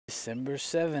December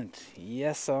 7th,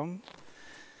 Yessum,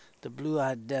 the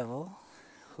blue-eyed devil,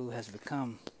 who has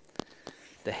become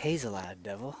the hazel-eyed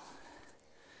devil.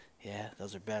 Yeah,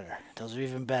 those are better. Those are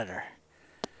even better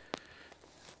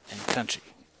in country.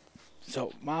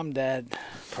 So, mom, dad,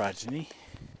 progeny.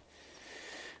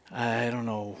 I don't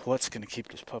know what's going to keep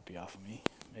this puppy off of me.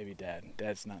 Maybe dad.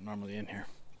 Dad's not normally in here.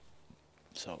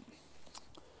 So,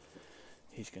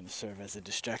 he's going to serve as a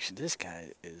distraction. This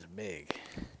guy is big.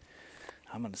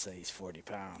 I'm going to say he's 40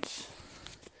 pounds.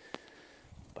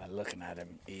 By looking at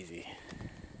him, easy.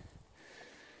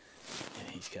 And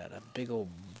he's got a big old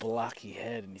blocky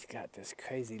head, and he's got this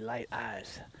crazy light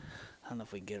eyes. I don't know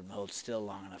if we can get him to hold still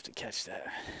long enough to catch that.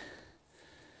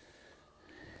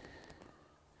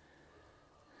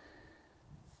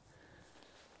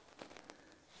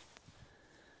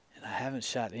 And I haven't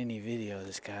shot any video of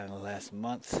this guy in the last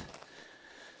month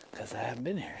because I haven't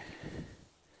been here.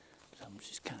 So I'm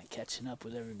just kind of catching up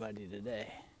with everybody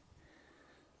today.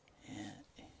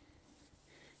 And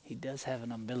he does have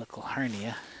an umbilical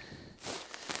hernia,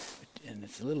 and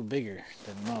it's a little bigger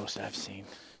than most I've seen.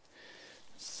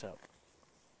 So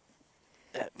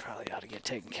that probably ought to get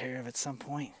taken care of at some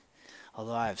point.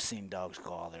 Although I've seen dogs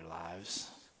go all their lives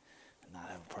and not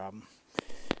have a problem.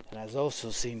 And I've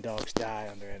also seen dogs die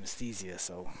under anesthesia,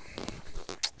 so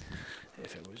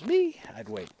if it was me, I'd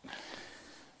wait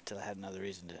until I had another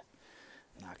reason to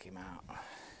knock him out.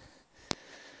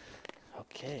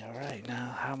 Okay, alright,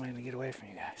 now how am I going to get away from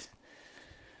you guys?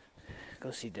 Go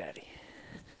see Daddy.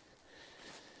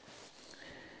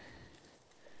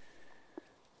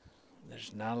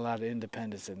 There's not a lot of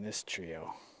independence in this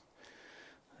trio.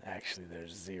 Actually,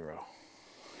 there's zero.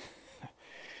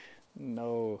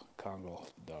 No Congo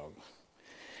dog.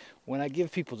 When I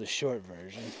give people the short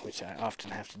version, which I often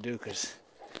have to do because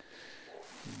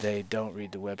they don't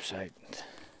read the website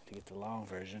to get the long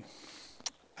version,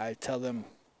 I tell them,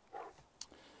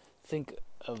 think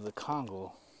of the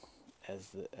Congo as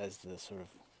the sort of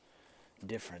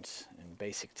difference in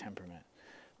basic temperament,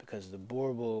 because the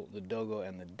Boerboel, the Dogo,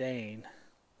 and the Dane,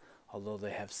 although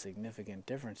they have significant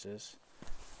differences,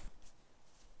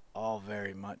 all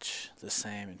very much the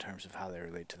same in terms of how they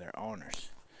relate to their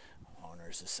owners. Owner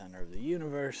is the center of the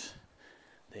universe.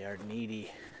 They are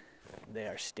needy. They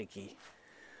are sticky.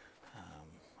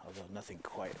 Although nothing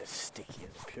quite as sticky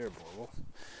as a pure Boerboel.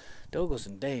 Dogos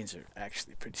and Danes are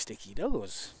actually pretty sticky.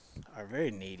 Dogos are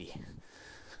very needy.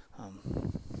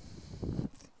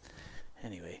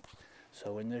 Anyway,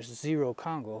 so when there's zero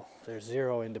Congo, there's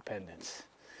zero independence.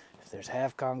 If there's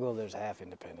half Congo, there's half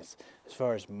independence. As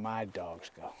far as my dogs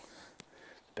go,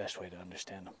 best way to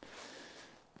understand them.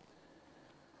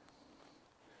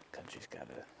 Country's got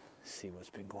to see what's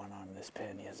been going on in this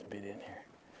pen. He hasn't been in here.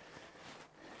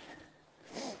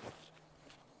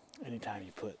 Anytime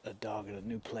you put a dog in a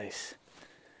new place,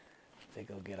 they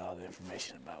go get all the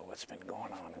information about what's been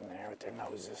going on in there with their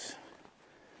noses.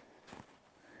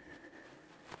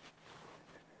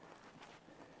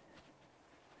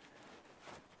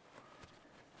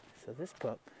 So this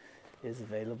pup is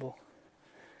available.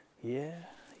 Yeah,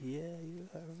 you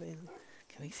are available.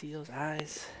 Can we see those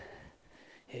eyes?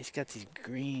 Yeah, he's got these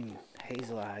green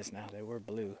hazel eyes now. They were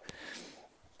blue.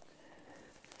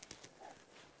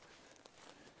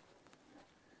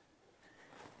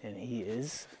 And he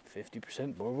is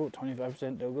 50% Boerboel,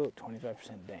 25% Dogo,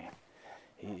 25% Dane.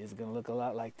 He is going to look a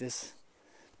lot like this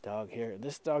dog here.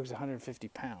 This dog's 150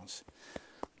 pounds.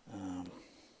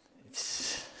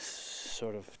 It's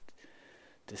sort of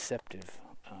deceptive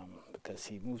because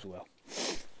he moves well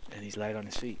and he's light on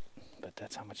his feet, but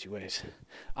that's how much he weighs.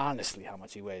 Honestly, how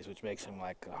much he weighs, which makes him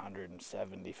like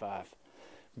 175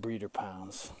 breeder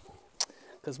pounds.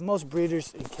 Because most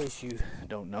breeders, in case you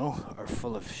don't know, are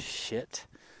full of shit.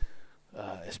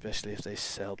 Especially if they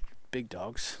sell big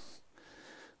dogs,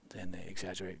 then they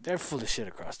exaggerate. They're full of shit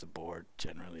across the board,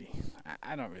 generally.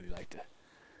 I don't really like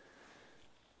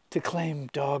to claim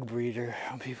dog breeder.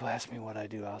 When people ask me what I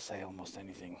do, I'll say almost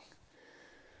anything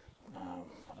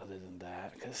other than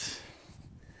that, because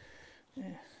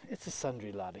it's a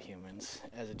sundry lot of humans,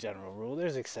 as a general rule.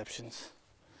 There's exceptions,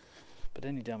 but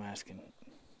any dumbass can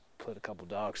put a couple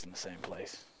dogs in the same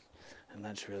place, and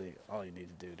that's really all you need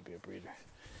to do to be a breeder.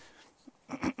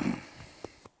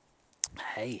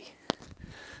 Hey,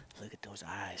 look at those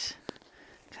eyes.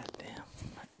 God damn.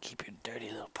 Keep your dirty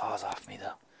little paws off me,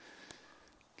 though.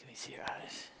 Can we see your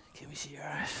eyes? Can we see your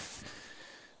eyes?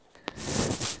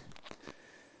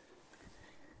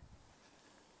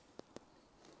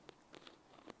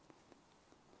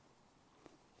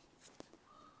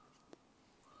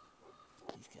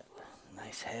 He's got a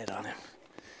nice head on him.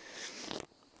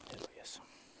 Hello, Yessum.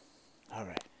 All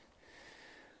right.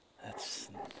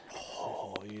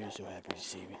 You're so happy to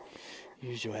see me.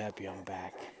 You're so happy I'm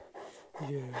back.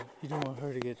 Yeah, you don't want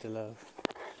her to get the love.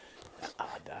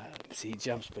 See, he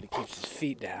jumps, but he keeps his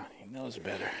feet down. He knows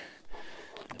better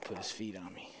than to put his feet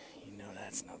on me. You know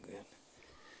that's no good.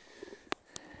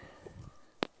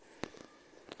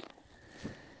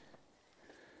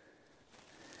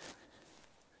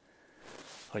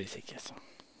 What do you think, Yessum?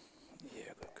 Yeah,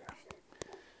 good girl.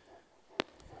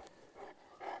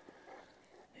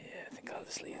 Yeah, I think I'll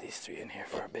just leave these three in here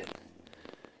for a bit.